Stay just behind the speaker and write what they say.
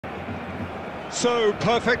So,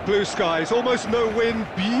 perfect blue skies, almost no wind,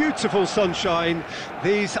 beautiful sunshine.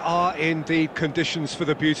 These are indeed conditions for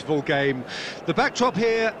the beautiful game. The backdrop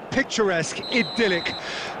here, picturesque, idyllic.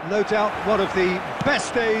 No doubt one of the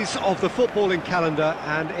best days of the footballing calendar,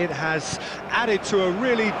 and it has added to a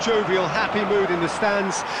really jovial, happy mood in the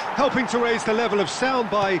stands, helping to raise the level of sound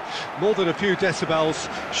by more than a few decibels.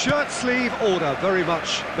 Shirt sleeve order, very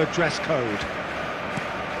much the dress code.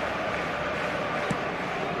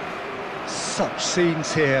 Such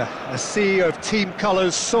scenes here, a sea of team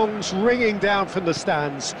colours, songs ringing down from the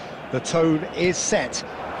stands. The tone is set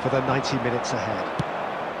for the 90 minutes ahead.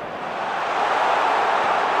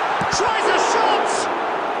 Tries a shot!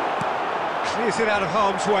 Clears it out of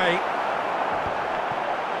harm's way.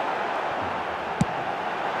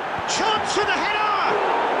 Chance for the header!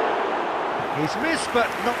 He's missed, but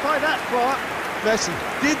not by that far. Messi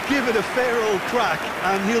did give it a fair old crack,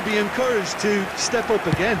 and he'll be encouraged to step up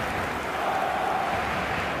again.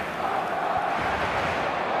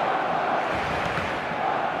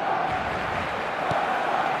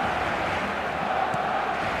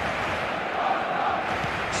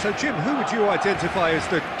 So, Jim, who would you identify as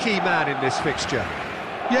the key man in this fixture?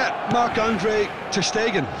 Yeah, Marc-Andre ter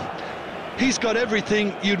Stegen. He's got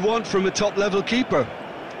everything you'd want from a top-level keeper.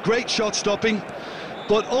 Great shot-stopping,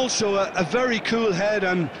 but also a very cool head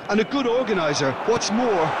and a good organiser. What's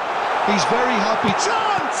more, he's very happy.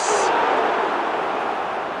 Chance!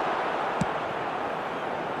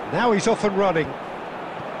 Now he's off and running.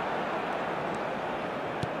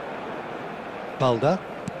 Balda.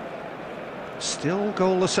 Still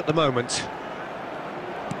goalless at the moment.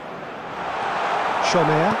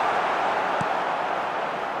 Chomer.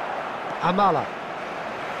 Amala.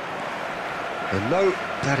 And no,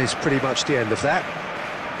 that is pretty much the end of that.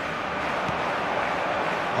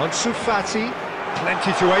 Ansu Fati,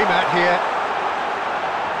 plenty to aim at here.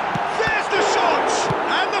 There's the shot!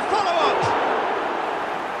 And the follow-up!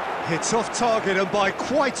 Hits off target and by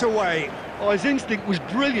quite a way. Oh, his instinct was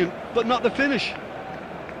brilliant, but not the finish.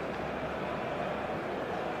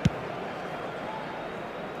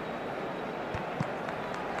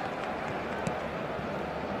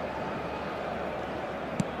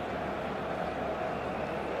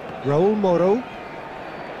 Raul Moro,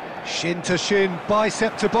 shin to shin,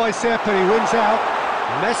 bicep to bicep, and he wins out.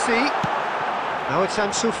 Messi, now it's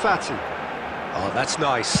Ansu Fati. Oh, that's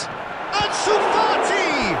nice. Ansu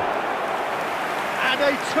Fati! And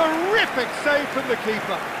a terrific save from the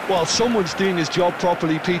keeper. Well, someone's doing his job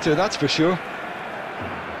properly, Peter, that's for sure.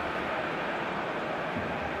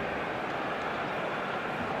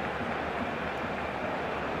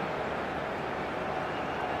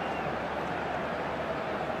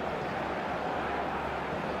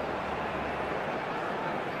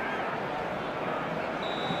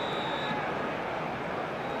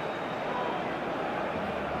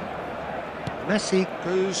 Messi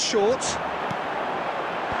goes short.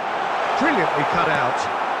 Brilliantly cut out.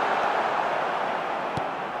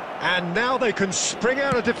 And now they can spring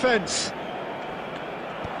out of defence.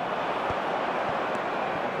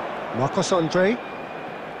 Marc-Andre.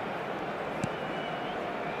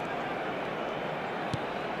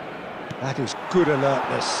 That is good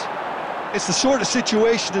alertness. It's the sort of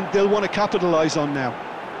situation that they'll want to capitalise on now.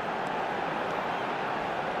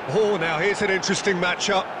 Oh, now here's an interesting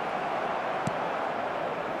matchup.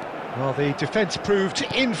 Well, the defence proved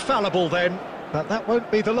infallible then, but that won't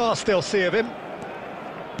be the last they'll see of him.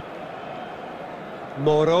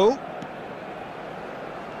 Moro.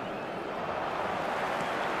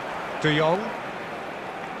 De Jong.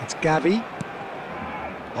 It's Gavi.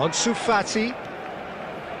 Ansu Fati.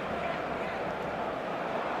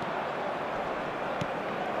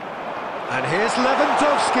 And here's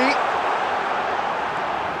Lewandowski.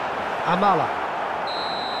 Amala.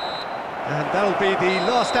 And that'll be the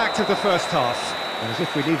last act of the first half. And as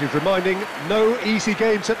if we needed reminding, no easy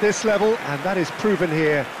games at this level, and that is proven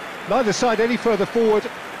here. Neither side any further forward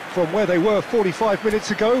from where they were 45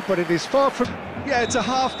 minutes ago, but it is far from... Yeah, it's a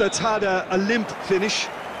half that's had a limp finish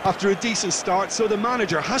after a decent start, so the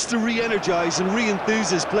manager has to re-energise and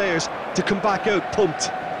re-enthuse his players to come back out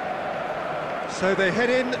pumped. So they head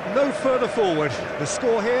in no further forward. The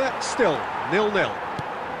score here, still 0-0.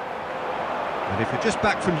 And if you're just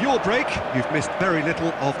back from your break, you've missed very little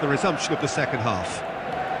of the resumption of the second half.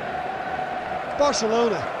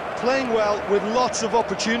 Barcelona playing well with lots of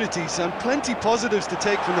opportunities and plenty positives to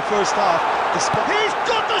take from the first half. He's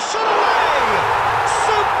got the shot away!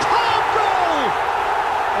 Superb goal!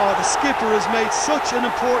 Oh, the skipper has made such an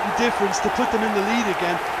important difference to put them in the lead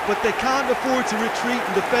again, but they can't afford to retreat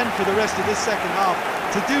and defend for the rest of this second half.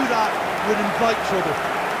 To do that would invite trouble.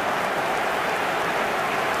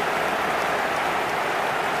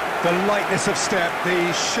 The lightness of step,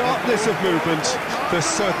 the sharpness of movement, the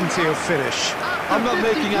certainty of finish. I'm not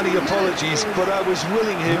making any apologies, but I was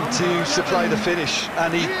willing him to supply the finish,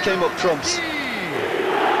 and he came up trumps.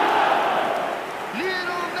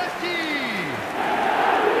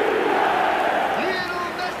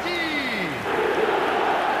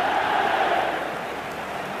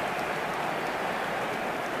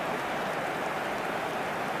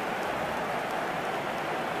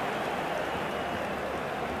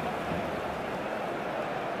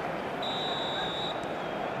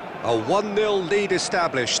 A 1-0 lead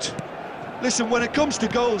established. Listen, when it comes to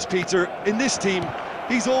goals, Peter, in this team,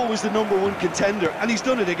 he's always the #1 contender, and he's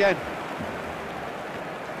done it again.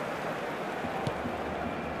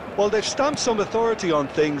 Well, they've stamped some authority on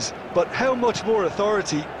things, but how much more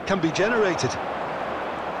authority can be generated?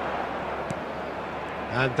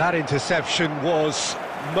 And that interception was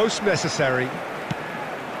most necessary.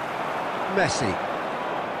 Messi.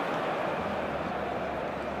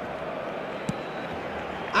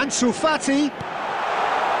 Ansu Fati.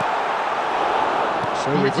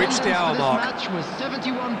 So we've reached the hour mark. Match was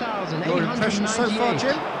 71,898. Your impression so far,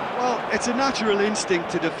 Jim? Well, it's a natural instinct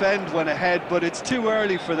to defend when ahead, but it's too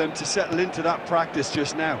early for them to settle into that practice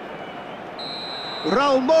just now.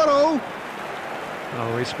 Raul Moro.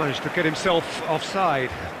 Oh, he's managed to get himself offside.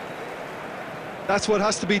 That's what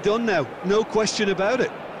has to be done now, no question about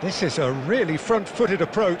it. This is a really front-footed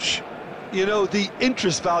approach. You know, the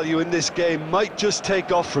interest value in this game might just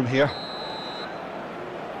take off from here.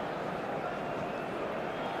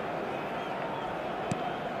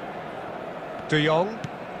 De Jong.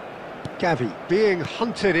 Gavi being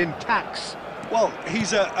hunted in packs. Well,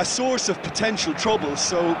 he's a source of potential trouble,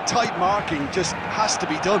 so tight marking just has to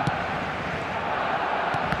be done.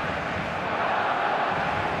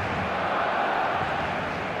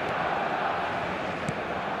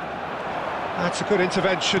 That's a good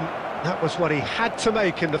intervention. That was what he had to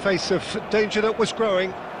make in the face of danger that was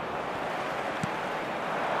growing.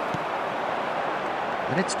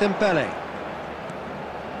 And it's Dembele.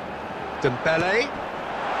 Dembele.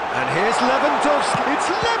 And here's Lewandowski. It's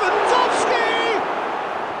Lewandowski!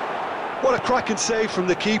 What a cracking save from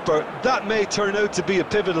the keeper. That may turn out to be a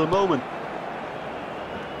pivotal moment.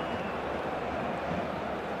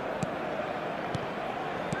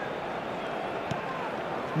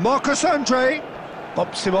 Marcus Andre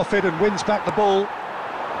bumps him off it and wins back the ball.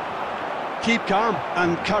 Keep calm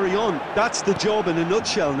and carry on. That's the job in a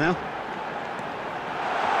nutshell now.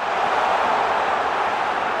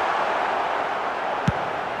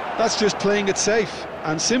 That's just playing it safe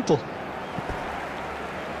and simple.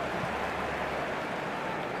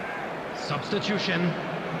 Substitution.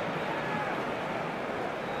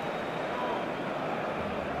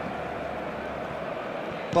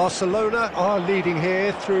 Barcelona are leading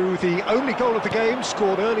here through the only goal of the game,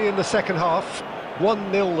 scored early in the second half.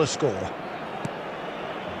 1-0 the score.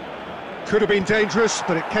 Could have been dangerous,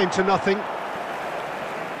 but it came to nothing.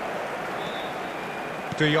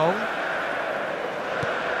 De Jong.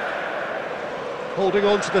 Holding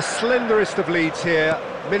on to the slenderest of leads here.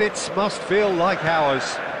 Minutes must feel like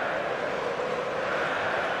hours.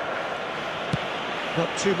 Not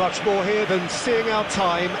too much more here than seeing out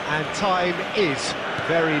time, and time is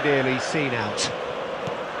very nearly seen out.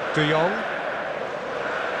 De Jong.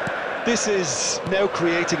 This is now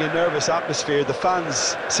creating a nervous atmosphere. The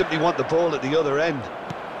fans simply want the ball at the other end.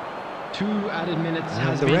 2 added minutes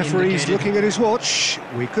has the been referee's indicated. looking at his watch.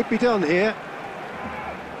 We could be done here.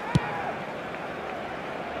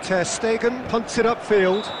 Ter Stegen punts it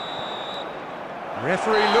upfield.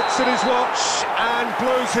 Referee looks at his watch and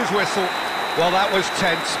blows his whistle. Well, that was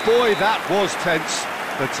tense. Boy, that was tense.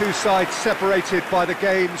 The two sides separated by the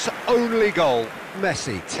game's only goal.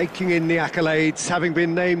 Messi taking in the accolades, having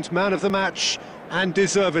been named man of the match, and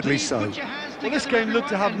deservedly so. Well, this game looked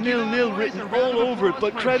to have 0-0 written all over it,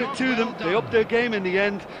 but credit to them, they upped their game in the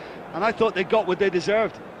end, and I thought they got what they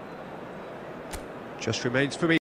deserved. Just remains for me